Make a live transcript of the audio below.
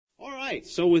right,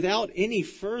 so without any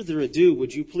further ado,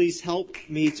 would you please help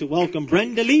me to welcome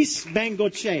Brendalis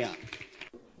Bengochea.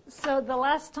 So the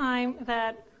last time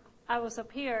that I was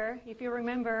up here, if you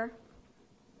remember,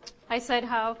 I said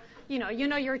how, you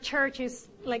know your church is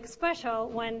like special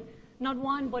when not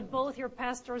one but both your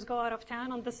pastors go out of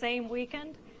town on the same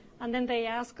weekend, and then they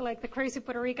ask like the crazy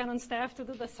Puerto Rican on staff to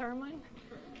do the sermon.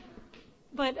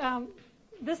 But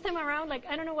this time around, like,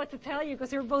 I don't know what to tell you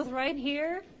because you're both right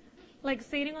here, like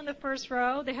sitting on the first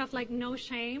row. They have like no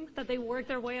shame that they worked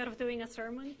their way out of doing a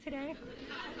sermon today.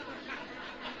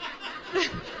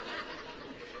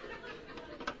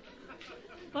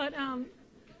 But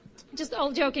just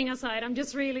all joking aside, I'm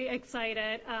just really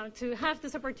excited to have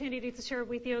this opportunity to share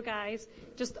with you guys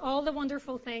just all the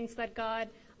wonderful things that God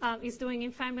is doing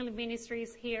in family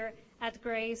ministries here at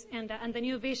Grace, and the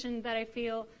new vision that I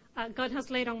feel God has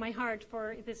laid on my heart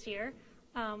for this year.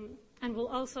 And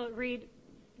we'll also read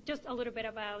just a little bit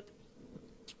about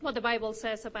what the Bible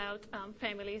says about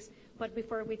families. But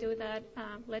before we do that,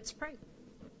 let's pray.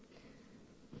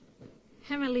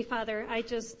 Heavenly Father, I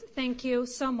just thank you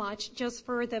so much just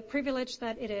for the privilege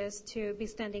that it is to be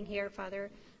standing here,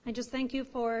 Father. I just thank you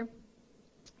for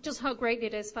just how great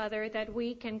it is, Father, that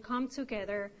we can come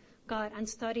together, God, and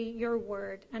study your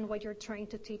word and what you're trying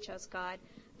to teach us, God.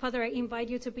 Father, I invite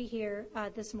you to be here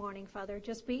this morning, Father.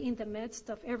 Just be in the midst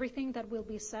of everything that will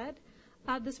be said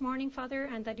this morning, Father,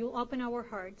 and that you'll open our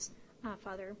hearts,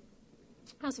 Father,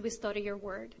 as we study your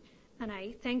word. And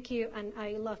I thank you and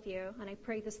I love you, and I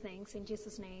pray these things in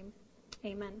Jesus' name.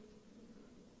 Amen.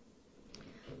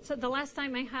 So the last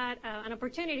time I had an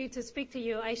opportunity to speak to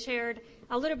you, I shared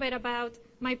a little bit about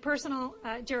my personal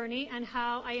journey and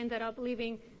how I ended up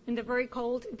living in the very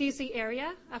cold D.C.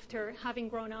 area after having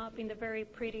grown up in the very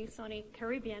pretty, sunny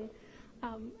Caribbean.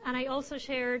 And I also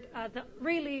shared the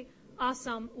really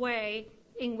awesome way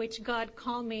in which God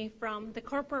called me from the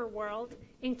corporate world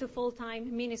into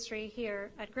full-time ministry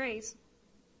here at Grace.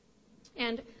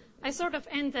 And I sort of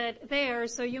ended there,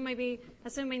 so you may be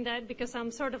assuming that because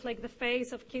I'm sort of like the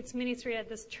face of kids ministry at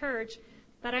this church,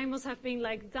 that I must have been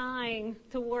like dying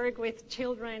to work with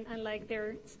children and like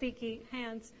their sticky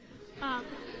hands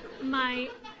my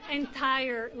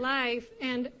entire life.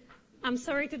 And I'm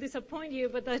sorry to disappoint you,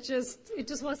 but it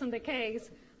just wasn't the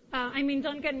case. I mean,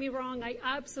 don't get me wrong, I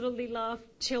absolutely love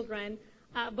children.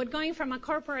 But going from a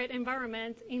corporate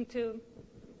environment into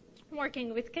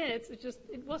working with kids,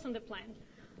 it wasn't the plan.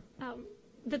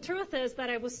 The truth is that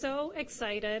I was so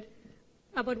excited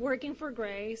about working for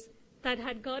Grace that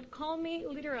had God called me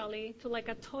literally to like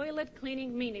a toilet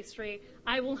cleaning ministry,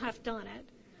 I will have done it.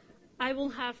 I will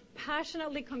have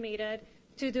passionately committed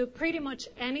to do pretty much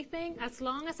anything as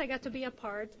long as I got to be a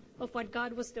part of what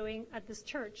God was doing at this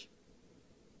church.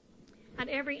 At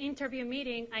every interview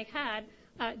meeting I had,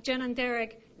 Jen and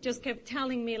Derek just kept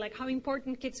telling me like how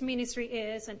important kids ministry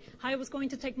is and how it was going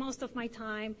to take most of my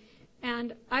time.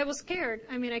 And I was scared.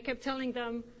 I mean, I kept telling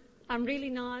them I'm really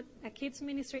not a kids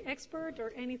ministry expert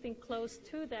or anything close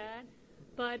to that.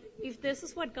 But if this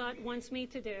is what God wants me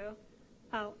to do,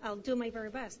 I'll do my very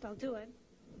best. I'll do it.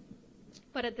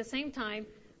 But at the same time,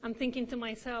 I'm thinking to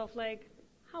myself, like,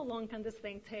 how long can this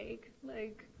thing take?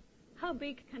 Like, how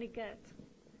big can it get?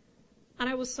 And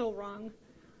I was so wrong.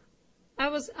 I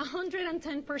was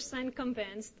 110%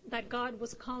 convinced that God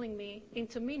was calling me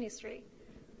into ministry.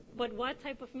 But what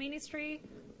type of ministry?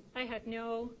 I had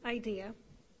no idea.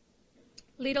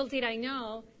 Little did I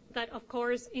know that, of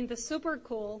course, in the super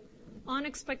cool,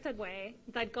 unexpected way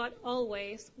that God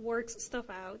always works stuff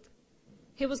out,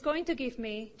 He was going to give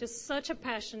me just such a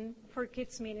passion for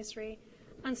kids ministry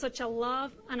and such a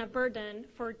love and a burden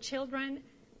for children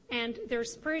and their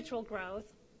spiritual growth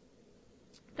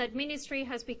that ministry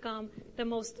has become the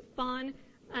most fun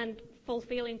and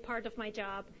fulfilling part of my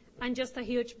job and just a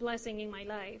huge blessing in my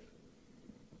life.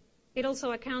 It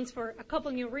also accounts for a couple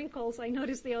new wrinkles I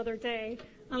noticed the other day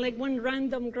and like one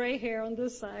random gray hair on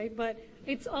this side, but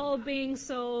it's all being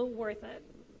so worth it.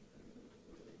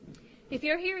 If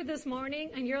you're here this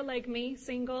morning and you're like me,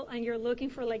 single, and you're looking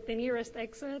for like the nearest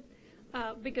exit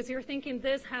because you're thinking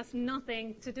this has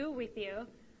nothing to do with you,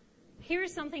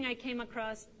 here's something I came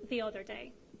across the other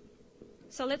day.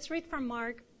 So let's read from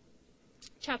Mark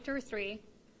chapter 3,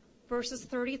 verses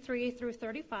 33 through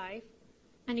 35,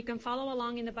 and you can follow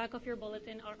along in the back of your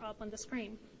bulletin or up on the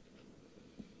screen.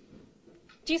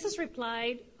 Jesus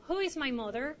replied, "Who is my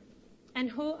mother and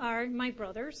who are my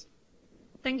brothers?"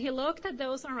 Then he looked at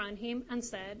those around him and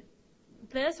said,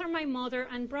 "These are my mother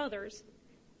and brothers.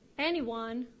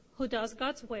 Anyone who does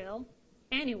God's will,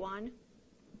 anyone,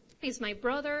 is my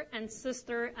brother and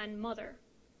sister and mother."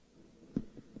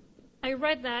 I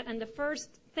read that, and the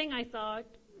first thing I thought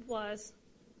was,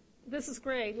 this is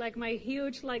great. Like my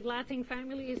huge Latin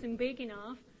family isn't big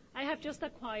enough. I have just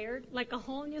acquired a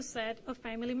whole new set of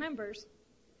family members.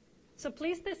 So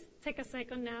please take a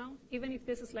second now, even if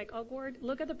this is awkward.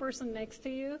 Look at the person next to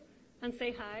you and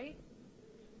say hi.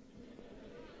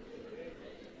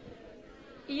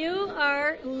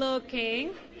 You're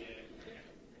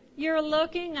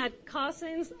looking at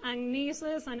cousins and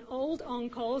nieces and old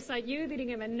uncles that you didn't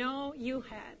even know you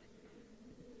had.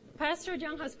 Pastor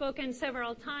John has spoken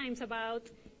several times about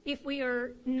if we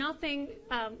are nothing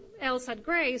else at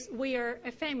Grace, we are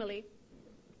a family.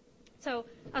 So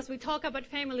as we talk about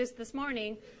families this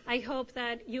morning, I hope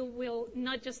that you will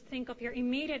not just think of your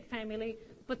immediate family,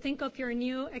 but think of your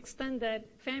new extended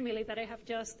family that I have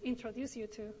just introduced you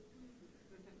to.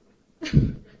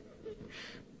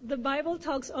 The Bible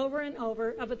talks over and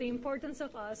over about the importance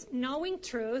of us knowing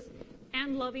truth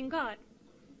and loving God.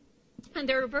 And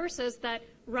there are verses that,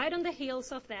 right on the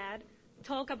heels of that,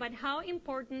 talk about how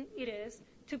important it is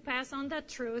to pass on that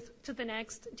truth to the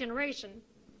next generation.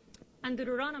 And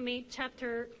Deuteronomy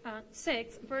chapter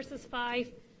 6, verses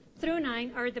 5 through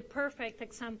 9 are the perfect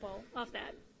example of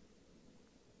that.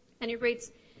 And it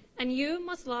reads, "And you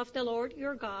must love the Lord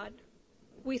your God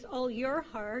with all your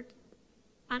heart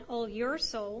and all your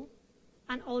soul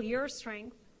and all your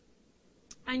strength.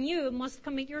 And you must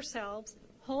commit yourselves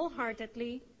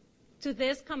wholeheartedly to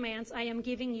these commands I am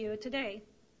giving you today.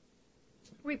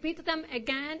 Repeat them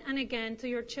again and again to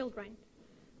your children.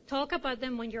 Talk about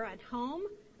them when you're at home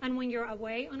and when you're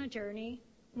away on a journey,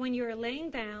 when you're laying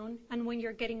down and when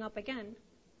you're getting up again.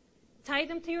 Tie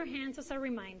them to your hands as a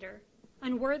reminder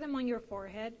and wear them on your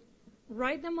forehead.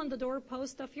 Write them on the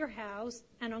doorpost of your house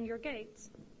and on your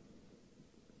gates."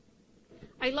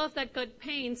 I love that God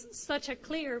paints such a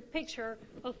clear picture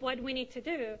of what we need to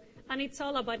do. And it's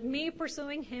all about me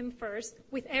pursuing Him first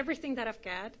with everything that I've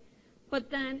got. But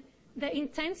then the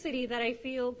intensity that I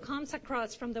feel comes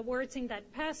across from the words in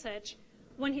that passage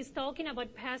when He's talking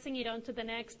about passing it on to the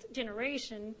next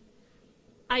generation,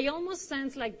 I almost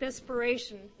sense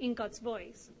desperation in God's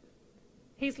voice.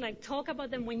 He's talk about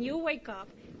them when you wake up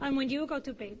and when you go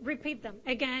to bed. Repeat them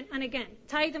again and again.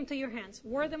 Tie them to your hands.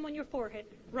 Wear them on your forehead.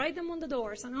 Write them on the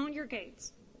doors and on your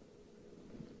gates.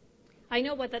 I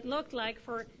know what that looked like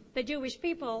for the Jewish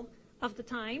people of the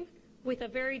time with a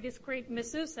very discreet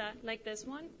mezuzah like this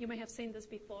one. You may have seen this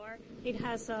before. It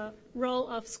has a roll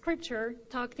of scripture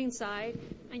tucked inside,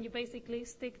 and you basically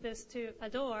stick this to a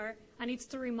door, and it's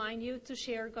to remind you to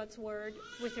share God's word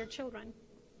with your children.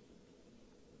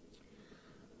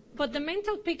 But the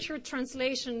mental picture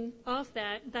translation of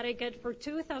that I get for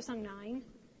 2009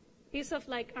 is of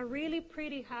a really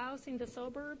pretty house in the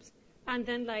suburbs, and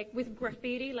then with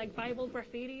graffiti, Bible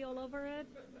graffiti all over it.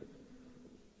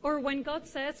 Or when God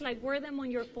says, wear them on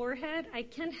your forehead, I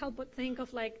can't help but think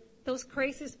of those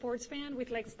crazy sports fans with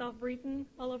stuff written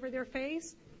all over their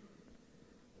face.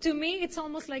 To me, it's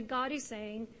almost like God is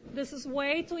saying, this is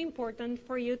way too important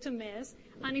for you to miss,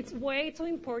 and it's way too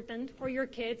important for your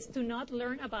kids to not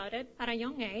learn about it at a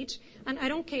young age, and I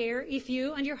don't care if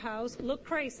you and your house look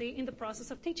crazy in the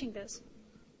process of teaching this.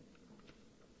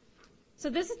 So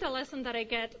this is the lesson that I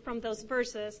get from those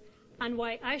verses and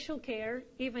why I should care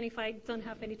even if I don't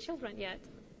have any children yet.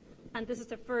 And this is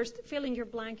the first fill in your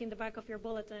blank in the back of your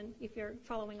bulletin if you're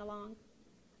following along.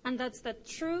 And that's that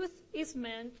truth is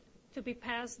meant to be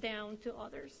passed down to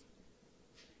others.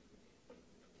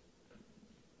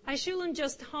 I shouldn't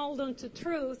just hold on to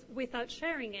truth without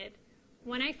sharing it.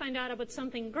 When I find out about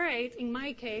something great, in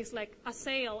my case, like a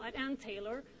sale at Ann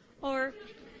Taylor, or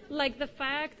the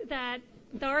fact that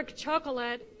dark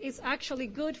chocolate is actually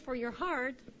good for your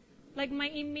heart, my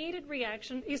immediate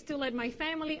reaction is to let my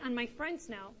family and my friends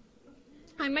know.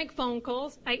 I make phone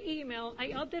calls, I email, I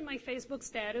update my Facebook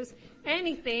status,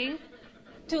 anything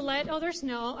to let others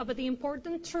know about the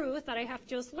important truth that I have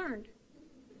just learned.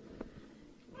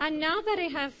 And now that I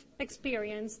have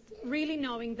experienced really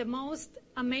knowing the most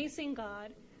amazing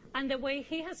God and the way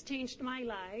He has changed my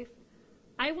life,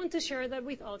 I want to share that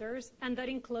with others, and that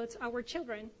includes our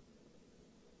children.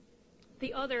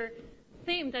 The other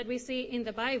theme that we see in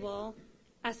the Bible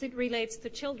as it relates to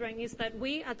children is that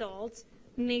we adults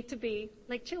need to be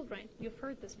like children. You've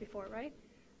heard this before, right?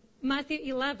 Matthew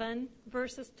 11,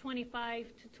 verses 25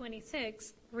 to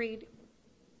 26 read,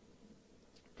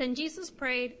 "Then Jesus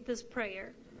prayed this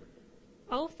prayer,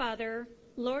 'O Father,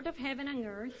 Lord of heaven and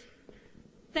earth,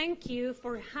 thank you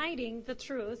for hiding the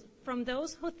truth from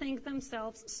those who think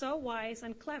themselves so wise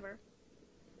and clever,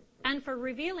 and for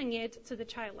revealing it to the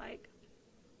childlike.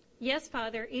 Yes,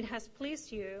 Father, it has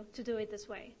pleased you to do it this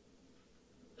way.'"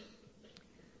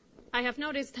 I have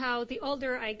noticed how the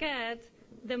older I get,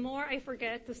 the more I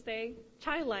forget to stay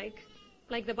childlike,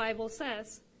 like the Bible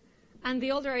says. And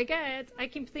the older I get, I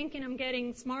keep thinking I'm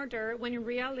getting smarter, when in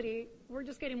reality, we're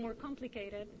just getting more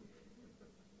complicated.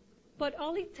 But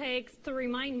all it takes to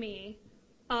remind me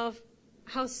of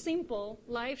how simple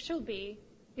life should be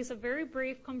is a very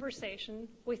brief conversation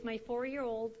with my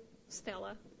 4-year-old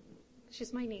Stella.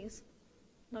 She's my niece,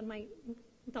 not my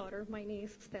daughter, my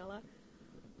niece, Stella,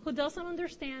 who doesn't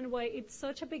understand why it's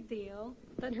such a big deal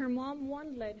that her mom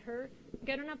won't let her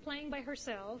get on a plane by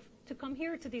herself to come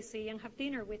here to DC and have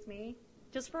dinner with me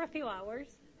just for a few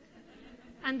hours,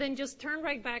 and then just turn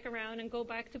right back around and go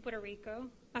back to Puerto Rico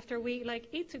after we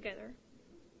eat together.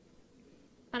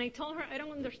 And I told her I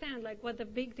don't understand what the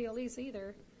big deal is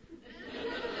either.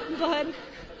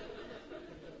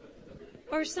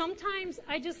 Or sometimes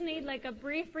I just need a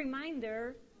brief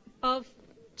reminder of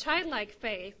childlike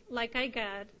faith, like I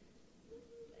got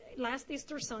last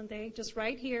Easter Sunday, just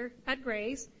right here at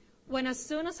Grace, when as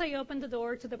soon as I opened the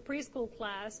door to the preschool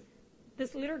class,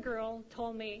 this little girl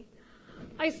told me,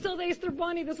 "I saw the Easter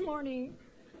Bunny this morning."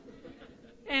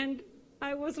 And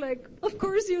I was like, "Of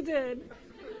course you did."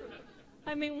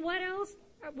 I mean, what else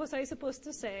was I supposed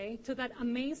to say to that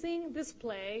amazing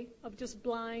display of just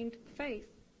blind faith?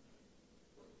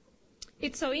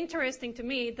 It's so interesting to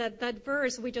me that that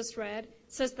verse we just read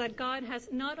says that God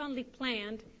has not only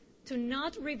planned to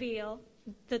not reveal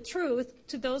the truth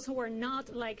to those who are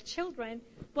not like children,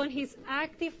 but he's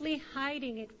actively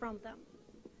hiding it from them.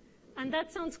 And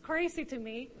that sounds crazy to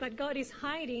me, that God is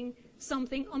hiding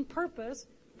something on purpose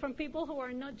from people who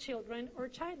are not children or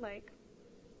childlike.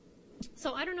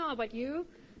 So I don't know about you,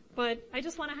 but I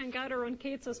just want to hang out around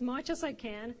kids as much as I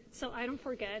can so I don't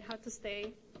forget how to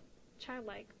stay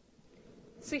childlike.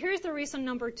 So here's the reason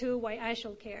number 2 why I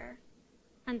should care.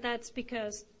 And that's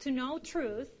because to know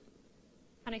truth,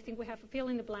 and I think we have a fill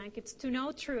in the blank, it's to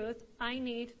know truth, I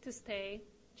need to stay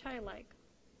childlike.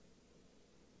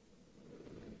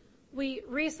 We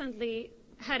recently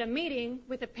had a meeting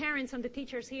with the parents and the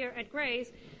teachers here at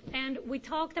Grace, and we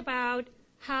talked about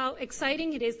how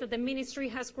exciting it is that the ministry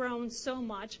has grown so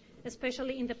much,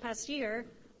 especially in the past year.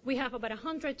 We have about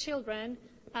 100 children,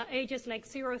 ages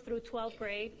 0 through 12th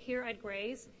grade here at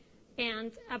Grace,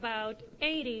 and about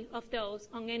 80 of those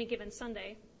on any given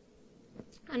Sunday.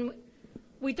 And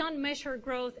we don't measure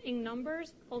growth in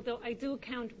numbers, although I do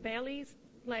count bellies,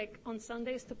 on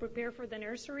Sundays to prepare for the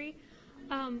nursery.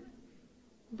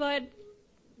 But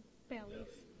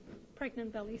bellies,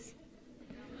 pregnant bellies.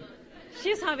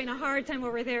 She's having a hard time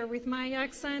over there with my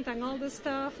accent and all this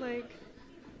stuff,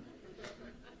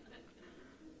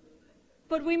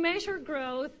 But we measure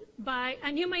growth by,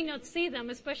 and you might not see them,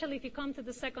 especially if you come to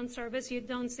the second service, you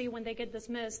don't see when they get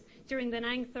dismissed during the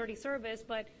 9:30 service,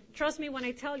 but trust me when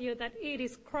I tell you that it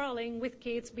is crawling with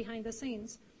kids behind the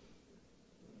scenes.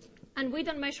 And we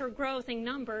don't measure growth in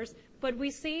numbers, but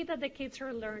we see that the kids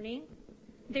are learning,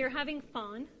 they're having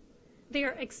fun, they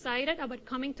are excited about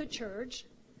coming to church.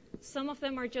 Some of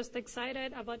them are just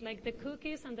excited about the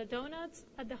cookies and the donuts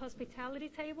at the hospitality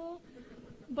table.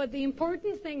 But the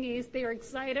important thing is they are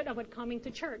excited about coming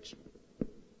to church.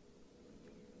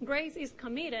 Grace is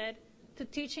committed to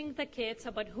teaching the kids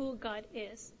about who God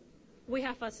is. We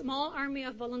have a small army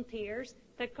of volunteers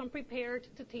that come prepared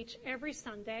to teach every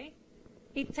Sunday.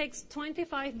 It takes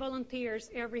 25 volunteers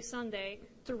every Sunday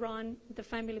to run the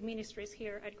family ministries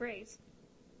here at Grace.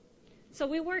 So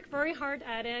we work very hard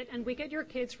at it, and we get your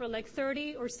kids for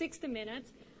 30 or 60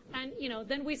 minutes. And,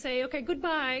 then we say, okay,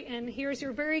 goodbye, and here's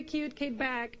your very cute kid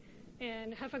back,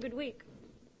 and have a good week.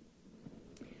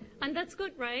 And that's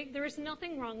good, right? There is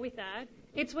nothing wrong with that.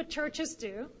 It's what churches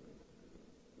do.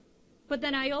 But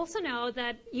then I also know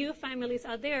that you families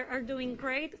out there are doing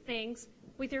great things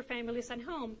with your families at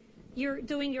home. You're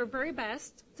doing your very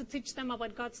best to teach them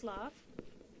about God's love,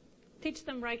 teach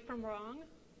them right from wrong,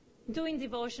 doing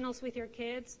devotionals with your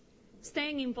kids,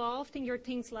 staying involved in your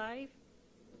teens' life,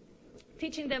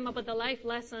 teaching them about the life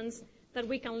lessons that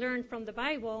we can learn from the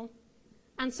Bible,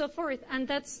 and so forth. And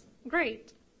that's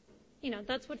great.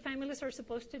 That's what families are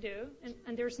supposed to do,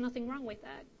 and there's nothing wrong with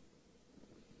that.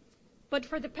 But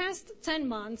for the past 10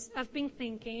 months, I've been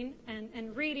thinking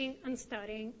and reading and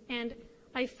studying, and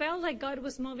I felt like God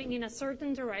was moving in a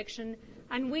certain direction,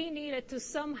 and we needed to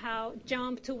somehow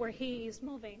jump to where He is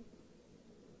moving.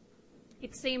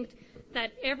 It seemed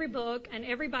that every book and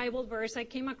every Bible verse I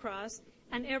came across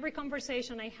and every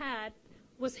conversation I had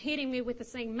was hitting me with the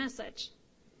same message.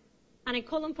 And I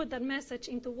couldn't put that message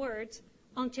into words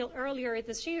until earlier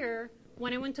this year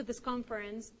when I went to this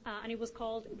conference, and it was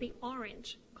called the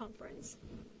Orange Conference.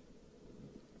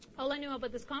 All I knew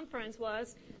about this conference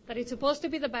was that it's supposed to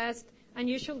be the best, and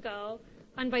you should go.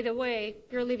 And by the way,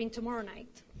 you're leaving tomorrow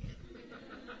night.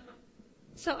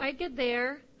 So I get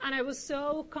there, and I was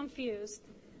so confused.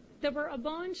 There were a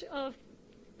bunch of,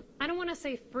 I don't want to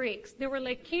say freaks. They were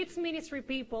like kids ministry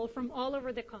people from all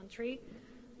over the country.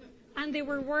 And they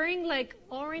were wearing like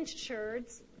orange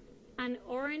shirts and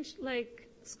orange like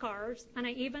scarves. And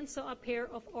I even saw a pair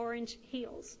of orange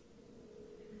heels.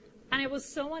 And I was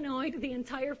so annoyed the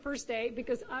entire first day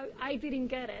because I didn't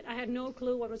get it. I had no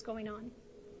clue what was going on.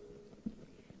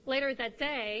 Later that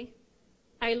day,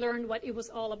 I learned what it was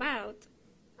all about.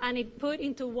 And it put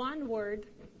into one word,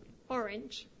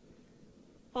 orange,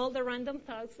 all the random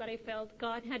thoughts that I felt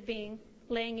God had been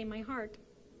laying in my heart.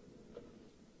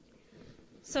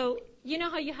 So, you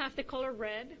know how you have the color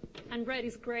red, and red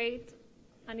is great,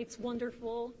 and it's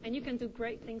wonderful, and you can do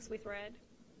great things with red.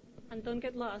 And don't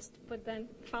get lost, but then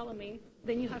follow me.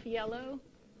 Then you have yellow,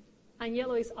 and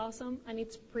yellow is awesome, and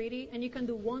it's pretty, and you can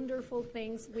do wonderful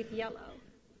things with yellow.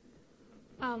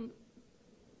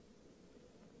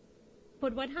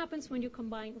 But what happens when you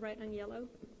combine red and yellow?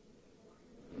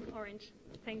 Orange.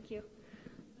 Thank you.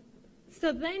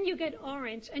 So then you get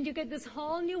orange, and you get this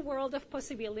whole new world of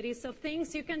possibilities of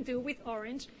things you can do with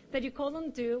orange that you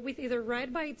couldn't do with either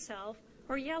red by itself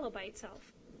or yellow by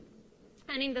itself.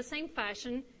 And in the same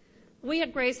fashion, we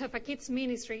at Grace have a kids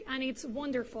ministry, and it's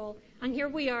wonderful. And here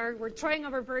we are, we're trying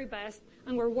our very best,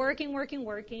 and we're working,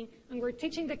 and we're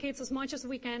teaching the kids as much as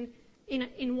we can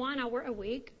in 1 hour a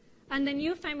week. And then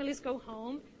you families go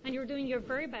home, and you're doing your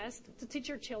very best to teach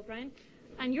your children,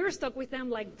 and you're stuck with them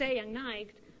like day and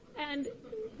night, and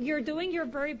you're doing your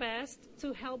very best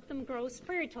to help them grow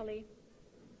spiritually.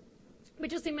 But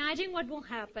just imagine what will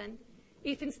happen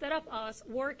if instead of us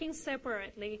working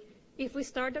separately, if we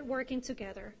started working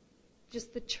together,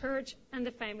 just the church and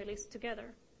the families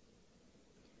together.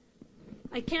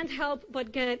 I can't help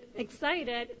but get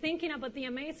excited thinking about the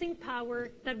amazing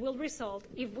power that will result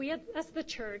if we as the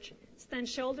church stand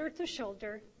shoulder to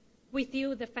shoulder with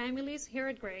you, the families here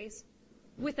at Grace,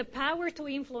 with the power to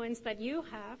influence that you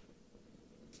have,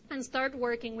 and start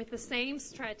working with the same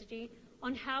strategy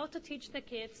on how to teach the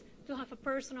kids to have a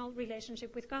personal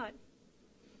relationship with God.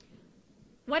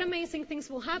 What amazing things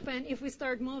will happen if we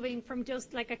start moving from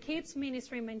just like a kids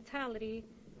ministry mentality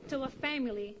to a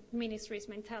family ministries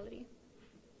mentality.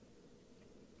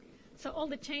 So all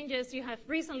the changes you have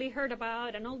recently heard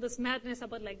about and all this madness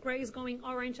about like Grace going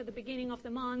orange at the beginning of the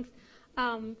month,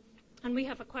 and we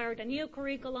have acquired a new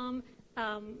curriculum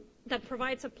that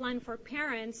provides a plan for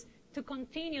parents to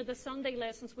continue the Sunday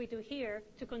lessons we do here,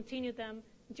 to continue them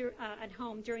at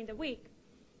home during the week.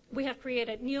 We have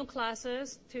created new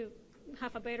classes to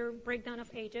have a better breakdown of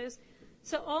ages.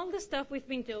 So all the stuff we've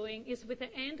been doing is with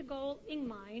the end goal in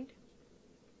mind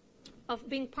of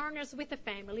being partners with the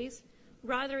families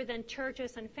rather than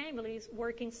churches and families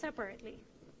working separately.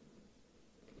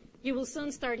 You will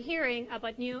soon start hearing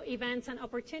about new events and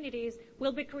opportunities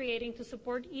we'll be creating to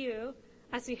support you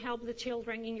as you help the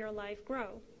children in your life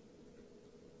grow.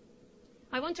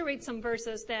 I want to read some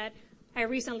verses that I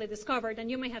recently discovered, and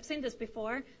you may have seen this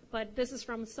before, but this is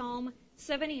from Psalm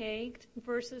 78,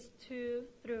 verses 2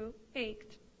 through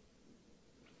 8.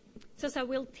 It says, I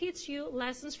will teach you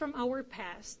lessons from our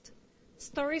past,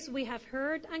 stories we have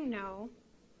heard and know,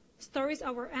 stories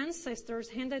our ancestors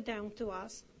handed down to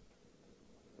us.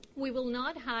 We will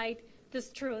not hide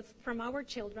this truth from our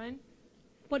children,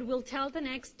 but will tell the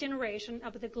next generation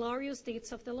of the glorious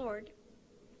deeds of the Lord.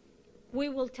 We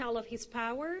will tell of his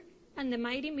power and the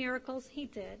mighty miracles he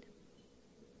did.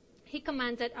 He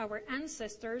commanded our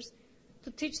ancestors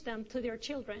to teach them to their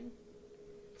children,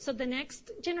 so the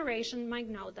next generation might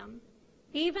know them,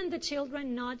 even the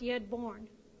children not yet born,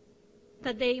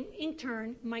 that they in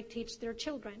turn might teach their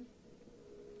children.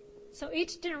 So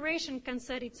each generation can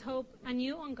set its hope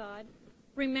anew on God,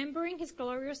 remembering his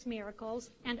glorious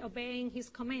miracles and obeying his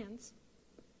commands.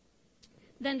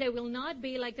 Then they will not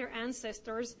be like their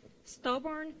ancestors,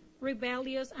 stubborn,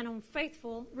 rebellious, and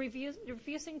unfaithful,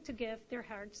 refusing to give their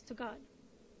hearts to God.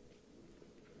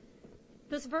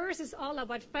 This verse is all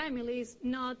about families,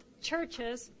 not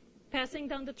churches, passing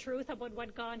down the truth about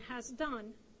what God has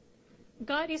done.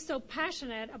 God is so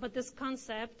passionate about this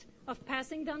concept of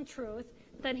passing down truth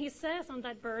that he says on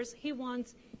that verse he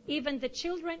wants even the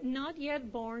children not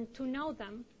yet born to know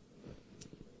them.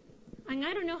 And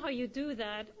I don't know how you do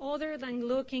that other than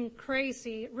looking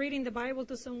crazy, reading the Bible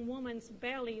to some woman's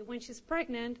belly when she's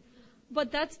pregnant,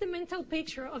 but that's the mental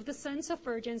picture of the sense of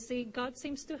urgency God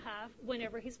seems to have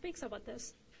whenever he speaks about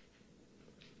this.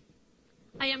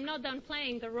 I am not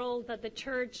downplaying the role that the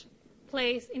church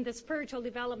plays in the spiritual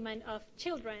development of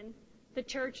children. The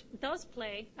church does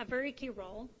play a very key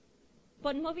role,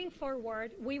 But moving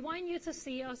forward, we want you to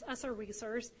see us as a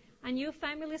resource, and you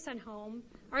families at home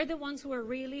are the ones who are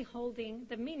really holding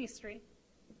the ministry.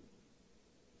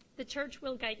 The church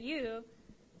will guide you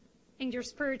in your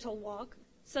spiritual walk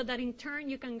so that in turn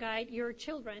you can guide your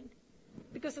children.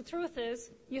 Because the truth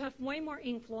is, you have way more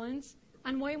influence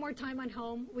and way more time at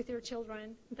home with your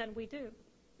children than we do.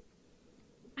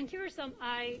 And here are some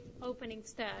eye-opening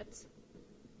stats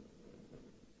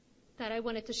that I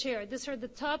wanted to share. These are the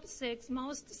top 6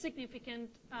 most significant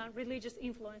religious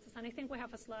influences. And I think we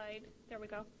have a slide. There we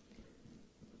go.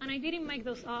 And I didn't make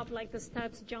those up like the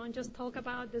stats John just talked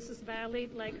about. This is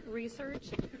valid, like, research.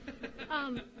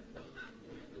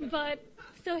 But,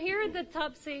 so here are the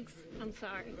top 6, I'm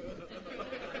sorry.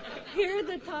 Here are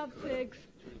the top 6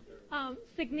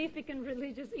 significant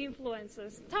religious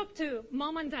influences. Top 2,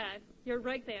 mom and dad. You're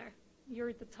right there.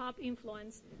 You're the top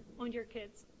influence on your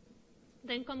kids.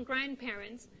 Then come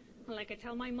grandparents. And like I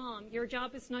tell my mom, your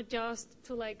job is not just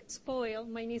to, like, spoil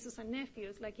my nieces and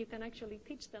nephews. Like, you can actually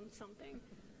teach them something.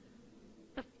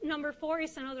 Number 4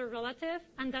 is another relative,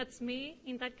 and that's me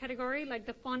in that category, like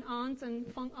the fun aunts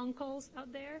and fun uncles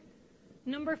out there.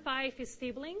 Number 5 is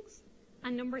siblings,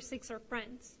 and number 6 are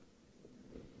friends.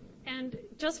 And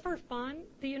just for fun,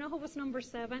 do you know who was number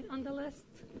 7 on the list?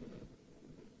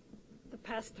 The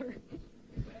pastor.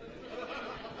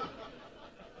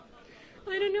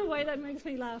 I don't know why that makes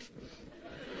me laugh.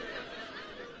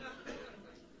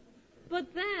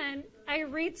 But then I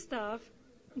read stuff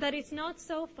that is not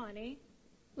so funny.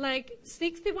 Like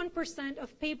 61%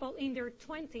 of people in their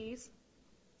 20s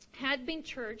had been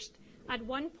churched at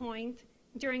one point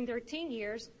during their teen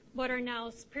years, but are now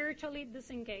spiritually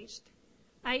disengaged,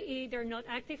 i.e. they're not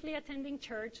actively attending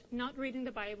church, not reading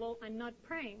the Bible, and not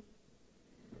praying.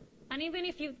 And even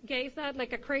if you gave that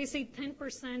like a crazy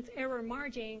 10% error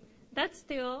margin, that's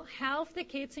still half the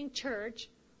kids in church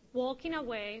walking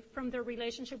away from their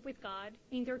relationship with God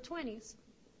in their 20s.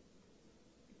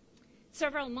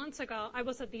 Several months ago, I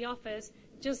was at the office,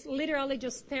 just literally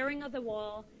just staring at the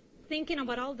wall, thinking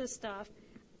about all this stuff,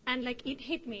 and like it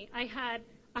hit me. I had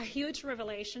a huge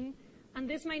revelation, and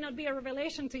this might not be a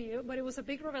revelation to you, but it was a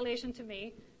big revelation to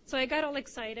me. So I got all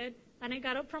excited, and I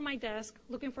got up from my desk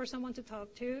looking for someone to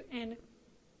talk to, and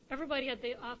everybody at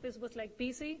the office was like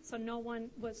busy, so no one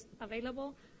was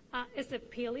available,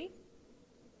 except Peely.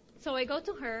 So I go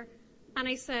to her, and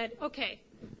I said, okay,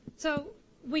 so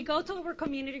we go to our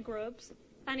community groups,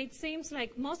 and it seems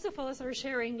like most of us are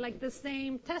sharing like the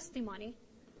same testimony.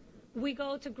 We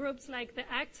go to groups like the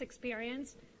Acts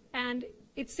Experience, and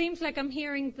it seems like I'm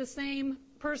hearing the same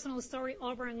personal story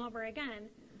over and over again.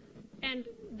 And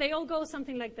they all go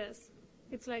something like this.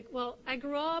 It's like, well, I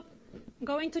grew up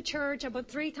going to church about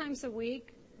 3 times a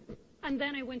week, and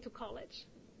then I went to college.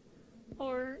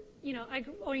 Or, you know,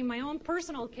 or in my own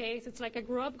personal case, it's like I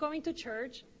grew up going to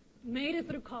church, made it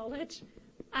through college,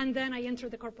 and then I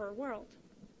entered the corporate world.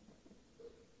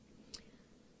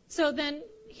 So then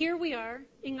here we are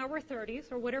in our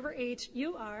 30s, or whatever age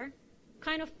you are,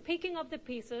 kind of picking up the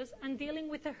pieces and dealing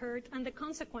with the hurt and the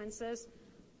consequences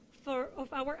of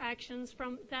our actions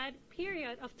from that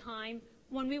period of time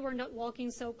when we were not walking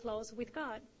so close with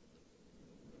God.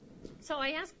 So I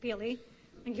asked Billy,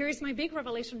 and here is my big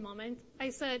revelation moment. I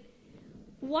said,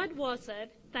 what was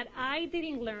it that I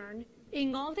didn't learn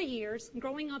in all the years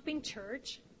growing up in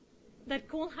church that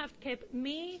could have kept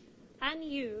me and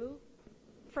you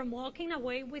from walking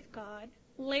away with God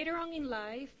later on in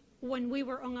life when we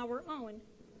were on our own?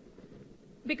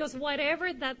 Because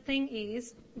whatever that thing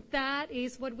is, that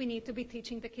is what we need to be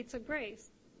teaching the kids of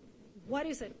Grace. What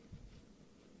is it?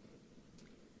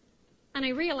 And I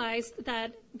realized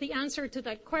that the answer to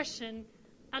that question,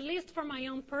 at least for my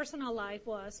own personal life,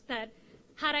 was that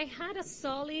had I had a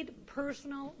solid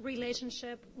personal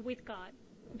relationship with God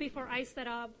before I set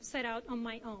out on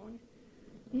my own,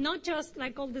 not just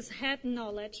like all this head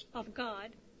knowledge of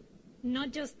God,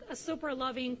 not just a super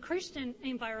loving Christian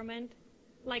environment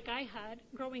like I had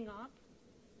growing up,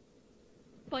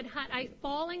 but had I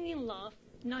fallen in love,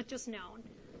 not just known,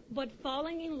 but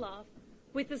fallen in love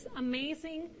with this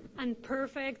amazing and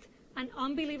perfect and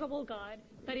unbelievable God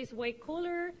that is way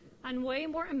cooler and way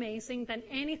more amazing than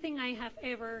anything I have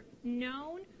ever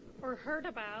known or heard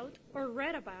about or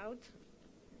read about.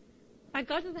 A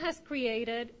God that has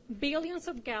created billions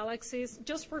of galaxies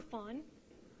just for fun.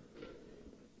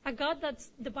 A God that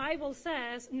the Bible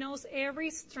says knows every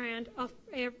strand of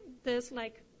this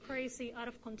like crazy out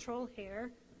of control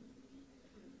hair.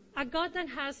 A God that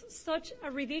has such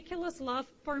a ridiculous love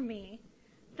for me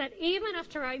that even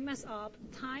after I mess up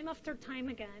time after time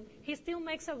again, he still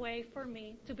makes a way for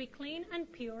me to be clean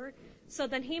and pure so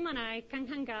that him and I can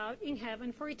hang out in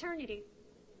heaven for eternity.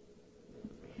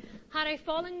 Had I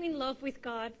fallen in love with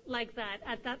God like that,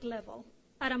 at that level,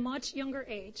 at a much younger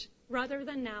age, rather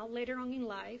than now, later on in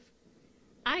life,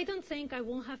 I don't think I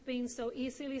won't have been so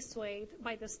easily swayed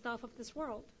by the stuff of this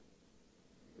world.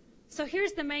 So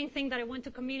here's the main thing that I want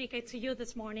to communicate to you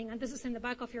this morning, and this is in the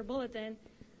back of your bulletin.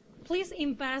 Please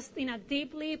invest in a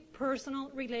deeply personal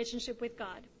relationship with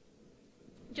God.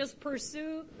 Just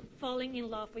pursue falling in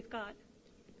love with God.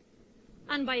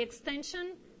 And by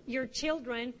extension, your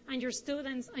children and your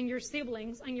students and your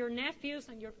siblings and your nephews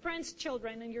and your friends'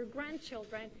 children and your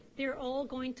grandchildren, they're all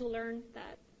going to learn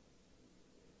that.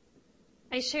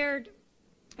 I shared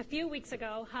a few weeks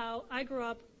ago how I grew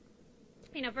up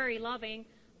in a very loving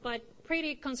but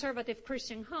pretty conservative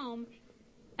Christian home.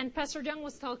 And Pastor John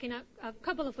was talking a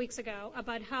couple of weeks ago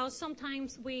about how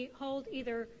sometimes we hold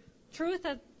either truth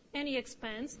at any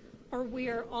expense or we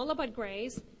are all about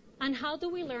grace. And how do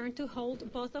we learn to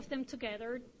hold both of them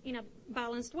together in a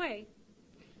balanced way?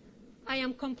 I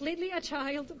am completely a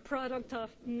child product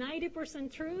of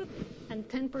 90% truth and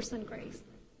 10% grace.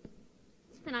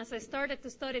 And as I started to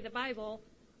study the Bible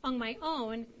on my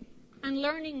own and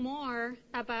learning more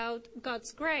about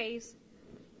God's grace,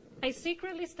 I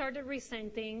secretly started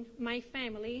resenting my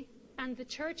family and the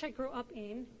church I grew up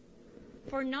in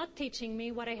for not teaching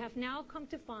me what I have now come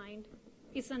to find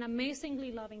is an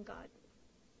amazingly loving God.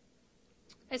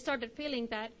 I started feeling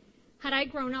that had I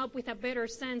grown up with a better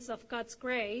sense of God's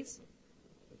grace,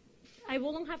 I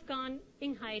wouldn't have gone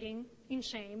in hiding, in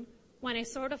shame, when I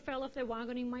sort of fell off the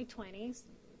wagon in my 20s,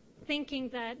 thinking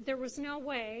that there was no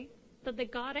way that the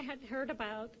God I had heard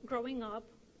about growing up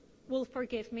will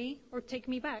forgive me or take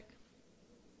me back.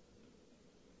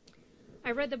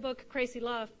 I read the book Crazy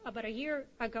Love about a year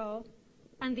ago,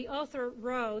 and the author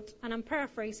wrote, and I'm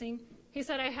paraphrasing, he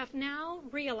said, I have now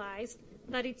realized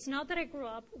that it's not that I grew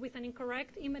up with an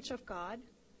incorrect image of God.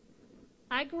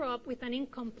 I grew up with an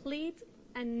incomplete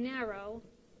and narrow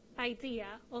idea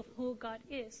of who God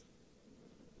is.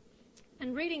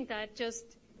 And reading that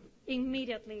just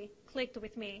immediately clicked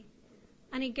with me.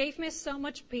 And it gave me so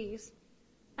much peace.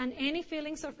 And any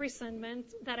feelings of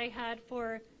resentment that I had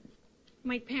for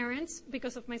my parents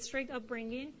because of my strict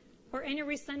upbringing, or any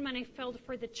resentment I felt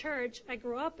for the church I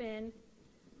grew up in,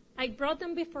 I brought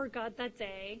them before God that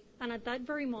day, and at that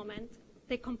very moment,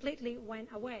 they completely went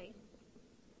away.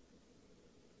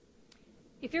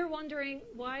 If you're wondering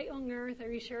why on earth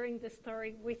are you sharing this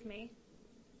story with me,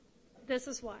 this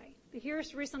is why.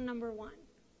 Here's reason number one.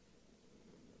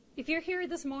 If you're here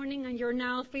this morning and you're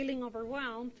now feeling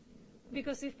overwhelmed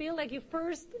because you feel like you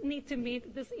first need to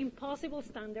meet this impossible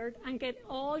standard and get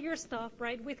all your stuff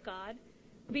right with God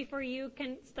before you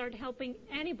can start helping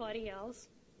anybody else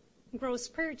grow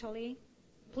spiritually,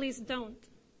 please don't.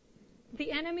 The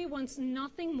enemy wants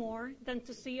nothing more than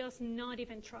to see us not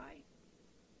even try.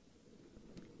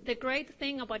 The great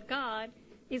thing about God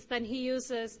is that he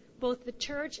uses both the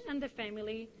church and the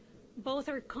family. Both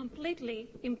are completely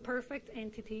imperfect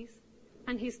entities,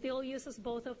 and he still uses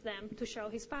both of them to show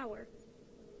his power.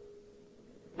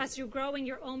 As you grow in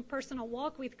your own personal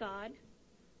walk with God,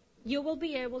 you will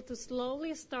be able to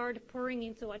slowly start pouring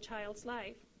into a child's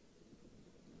life.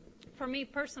 For me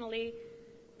personally,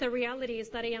 the reality is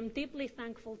that I am deeply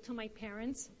thankful to my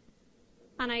parents,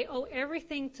 and I owe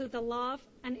everything to the love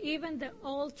and even the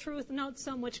all truth, not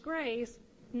so much grace,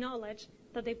 knowledge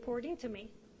that they poured into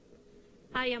me.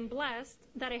 I am blessed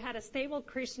that I had a stable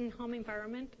Christian home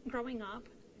environment growing up,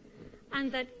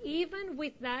 and that even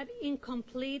with that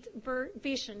incomplete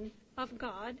vision of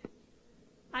God,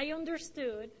 I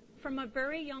understood from a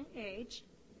very young age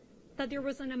that there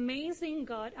was an amazing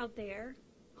God out there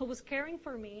who was caring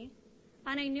for me,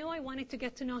 and I knew I wanted to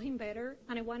get to know him better,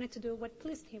 and I wanted to do what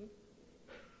pleased him.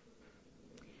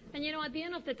 And at the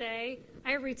end of the day,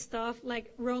 I read stuff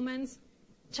like Romans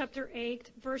chapter 8,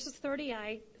 verses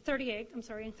 38 and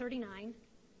 39,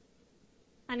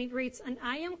 and it reads, and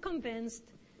I am convinced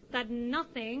that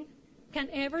nothing can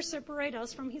ever separate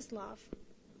us from his love.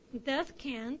 Death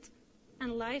can't,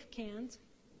 and life can't,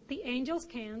 the angels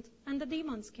can't, and the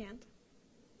demons can't.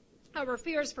 Our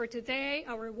fears for today,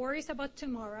 our worries about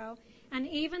tomorrow, and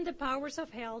even the powers of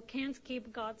hell can't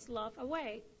keep God's love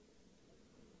away.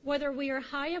 Whether we are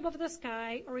high above the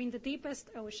sky or in the deepest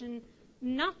ocean,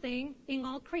 nothing in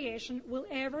all creation will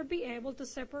ever be able to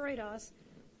separate us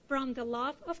from the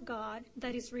love of God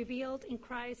that is revealed in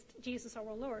Christ Jesus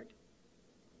our Lord.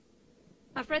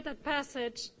 I've read that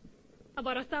passage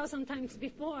about 1,000 times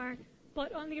before,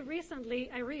 but only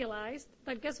recently I realized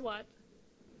that, guess what?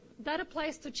 That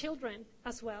applies to children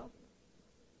as well.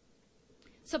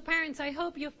 So parents, I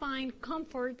hope you find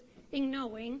comfort in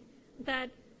knowing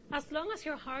that as long as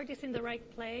your heart is in the right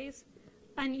place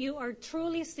and you are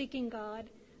truly seeking God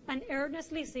and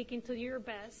earnestly seeking to do your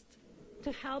best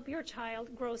to help your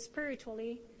child grow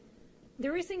spiritually,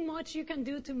 there isn't much you can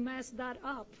do to mess that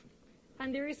up.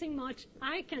 And there isn't much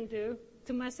I can do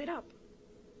to mess it up.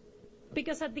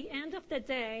 Because at the end of the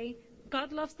day,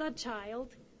 God loves that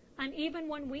child, and even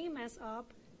when we mess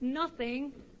up,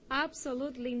 nothing,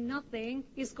 absolutely nothing,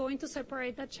 is going to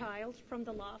separate that child from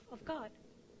the love of God.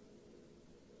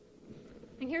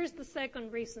 And here's the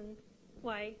second reason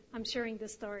why I'm sharing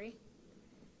this story.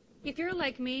 If you're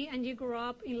like me and you grew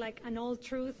up in like an old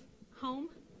truth home,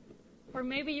 or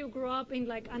maybe you grew up in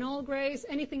like an all grace,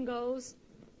 anything goes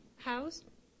house,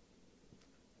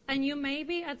 and you may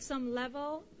be at some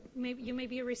level, you may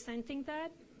be resenting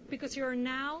that because you're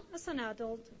now, as an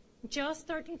adult, just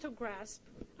starting to grasp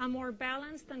a more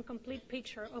balanced and complete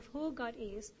picture of who God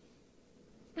is,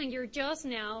 and you're just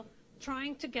now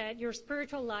trying to get your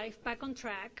spiritual life back on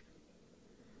track.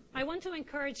 I want to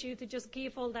encourage you to just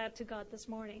give all that to God this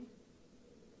morning.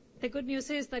 The good news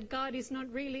is that God is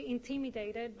not really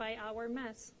intimidated by our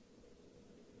mess.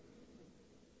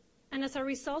 And as a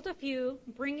result of you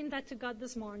bringing that to God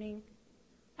this morning,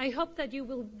 I hope that you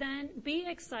will then be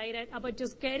excited about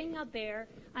just getting out there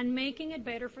and making it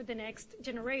better for the next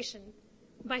generation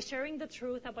by sharing the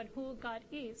truth about who God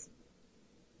is.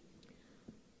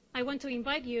 I want to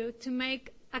invite you to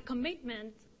make a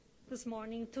commitment this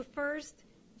morning to first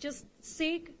just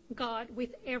seek God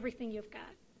with everything you've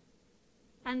got.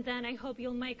 And then I hope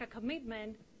you'll make a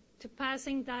commitment to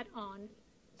passing that on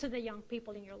to the young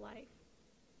people in your life.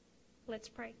 Let's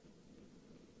pray.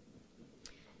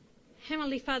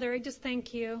 Heavenly Father, I just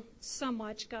thank you so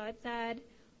much, God, that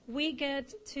we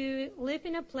get to live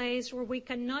in a place where we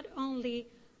can not only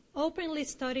openly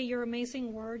study your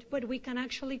amazing word, but we can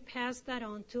actually pass that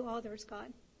on to others,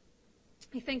 God.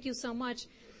 I thank you so much,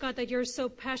 God, that you're so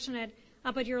passionate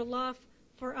about your love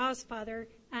for us, Father,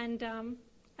 and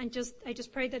I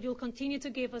just pray that you'll continue to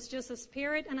give us just a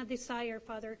spirit and a desire,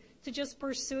 Father, to just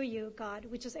pursue you, God,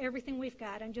 which is everything we've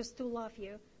got, and just to love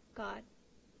you, God.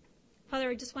 Father,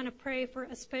 I just want to pray for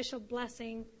a special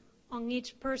blessing on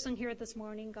each person here this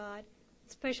morning, God,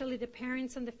 especially the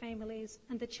parents and the families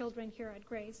and the children here at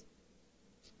Grace.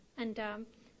 And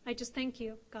I just thank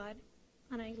you, God,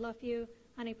 and I love you,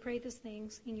 and I pray these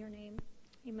things in your name.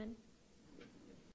 Amen.